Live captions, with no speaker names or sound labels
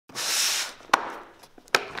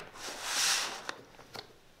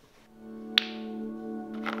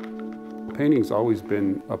Painting's always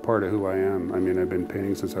been a part of who I am. I mean, I've been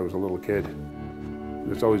painting since I was a little kid.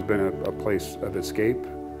 It's always been a place of escape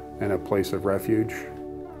and a place of refuge.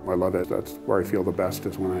 I love it. That's where I feel the best,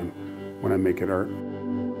 is when I'm making art.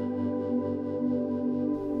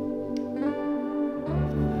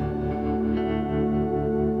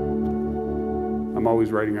 I'm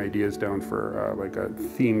always writing ideas down for like a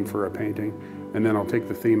theme for a painting, and then I'll take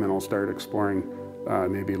the theme and I'll start exploring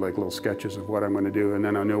maybe like little sketches of what I'm going to do, and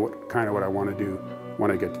then I'll know what I want to do when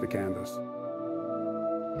I get to the canvas.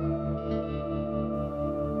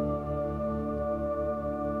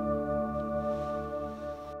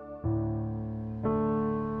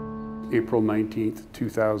 April 19th,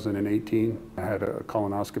 2018, I had a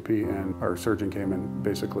colonoscopy, and our surgeon came and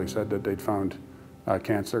basically said that they'd found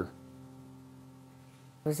cancer.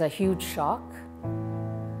 It was a huge shock,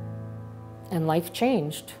 and life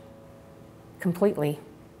changed completely.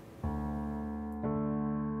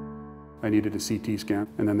 I needed a CT scan,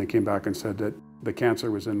 and then they came back and said that the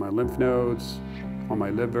cancer was in my lymph nodes, on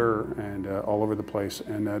my liver, and all over the place,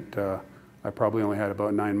 and that I probably only had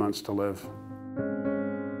about 9 months to live.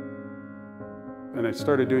 And I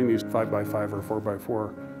started doing these 5x5 or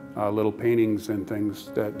 4x4 little paintings and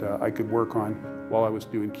things that I could work on while I was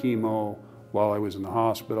doing chemo, while I was in the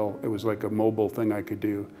hospital. It was like a mobile thing I could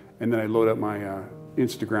do. And then I load up my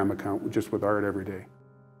Instagram account just with art every day.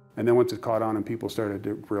 And then once it caught on and people started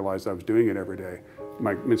to realize I was doing it every day,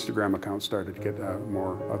 my Instagram account started to get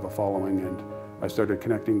more of a following, and I started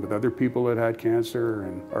connecting with other people that had cancer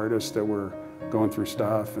and artists that were going through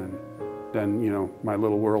stuff. And then, you know, my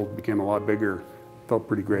little world became a lot bigger. Felt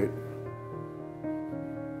pretty great.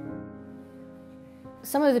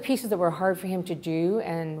 Some of the pieces that were hard for him to do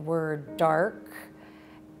and were dark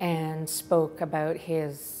and spoke about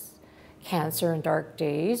his cancer and dark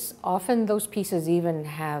days, often those pieces even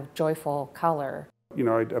have joyful color. You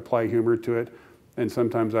know, I'd apply humor to it, and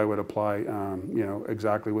sometimes I would apply, you know,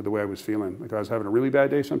 exactly with the way I was feeling. Like, if I was having a really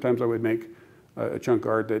bad day, sometimes I would make a chunk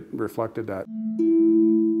of art that reflected that.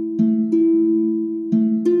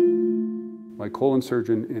 My colon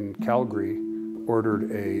surgeon in Calgary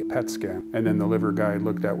ordered a PET scan, and then the liver guy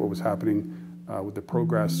looked at what was happening. With the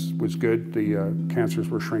progress was good. The cancers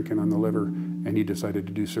were shrinking on the liver, and he decided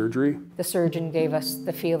to do surgery. The surgeon gave us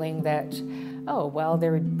the feeling that, oh, well,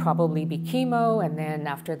 there would probably be chemo, and then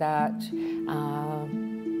after that,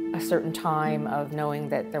 a certain time of knowing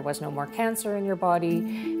that there was no more cancer in your body,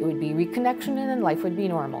 it would be reconnection, and then life would be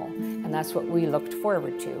normal. And that's what we looked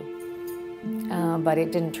forward to. But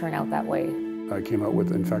it didn't turn out that way. I came out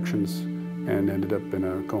with infections and ended up in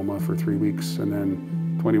a coma for 3 weeks, and then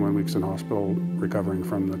 21 weeks in hospital recovering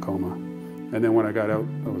from the coma. And then when I got out,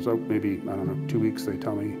 I was out maybe, I don't know, 2 weeks, they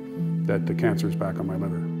tell me that the cancer's back on my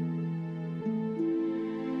liver.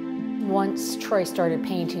 Once Troy started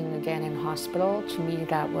painting again in hospital, to me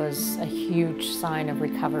that was a huge sign of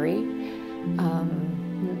recovery.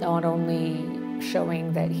 Not only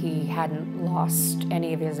showing that he hadn't lost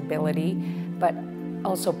any of his ability, but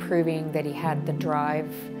also proving that he had the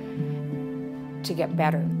drive to get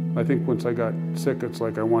better. I think once I got sick, it's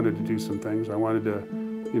like I wanted to do some things. I wanted to,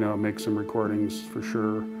 you know, make some recordings for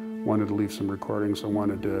sure. Wanted to leave some recordings. I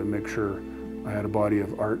wanted to make sure I had a body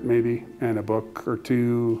of art maybe, and a book or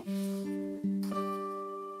two.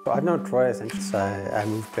 I've known Troy since I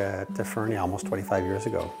moved to Fernie almost 25 years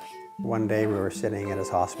ago. One day we were sitting at his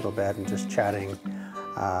hospital bed and just chatting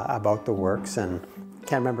about the works, and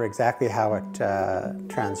can't remember exactly how it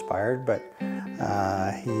transpired, but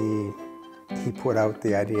he put out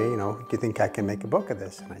the idea, you know, do you think I can make a book of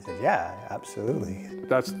this? And I said, yeah, absolutely.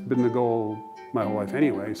 That's been the goal my whole life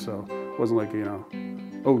anyway, so it wasn't like, you know,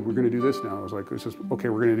 oh, we're going to do this now. It was like, it's just, okay,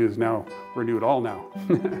 we're going to do this now. We're going to do it all now.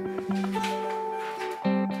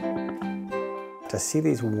 To see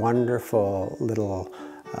these wonderful little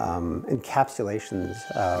encapsulations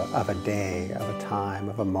of a day, of a time,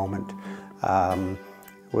 of a moment,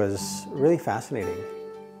 was really fascinating.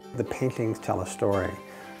 The paintings tell a story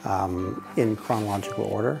in chronological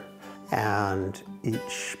order, and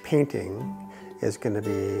each painting is going to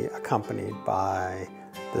be accompanied by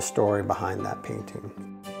the story behind that painting.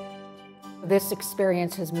 This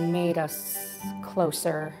experience has made us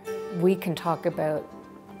closer. We can talk about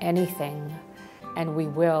anything, and we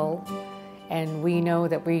will, and we know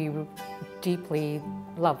that we deeply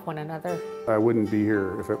love one another. I wouldn't be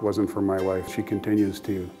here if it wasn't for my wife. She continues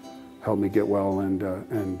to help me get well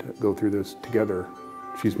and go through this together.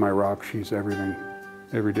 She's my rock, she's everything.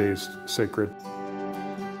 Every day is sacred.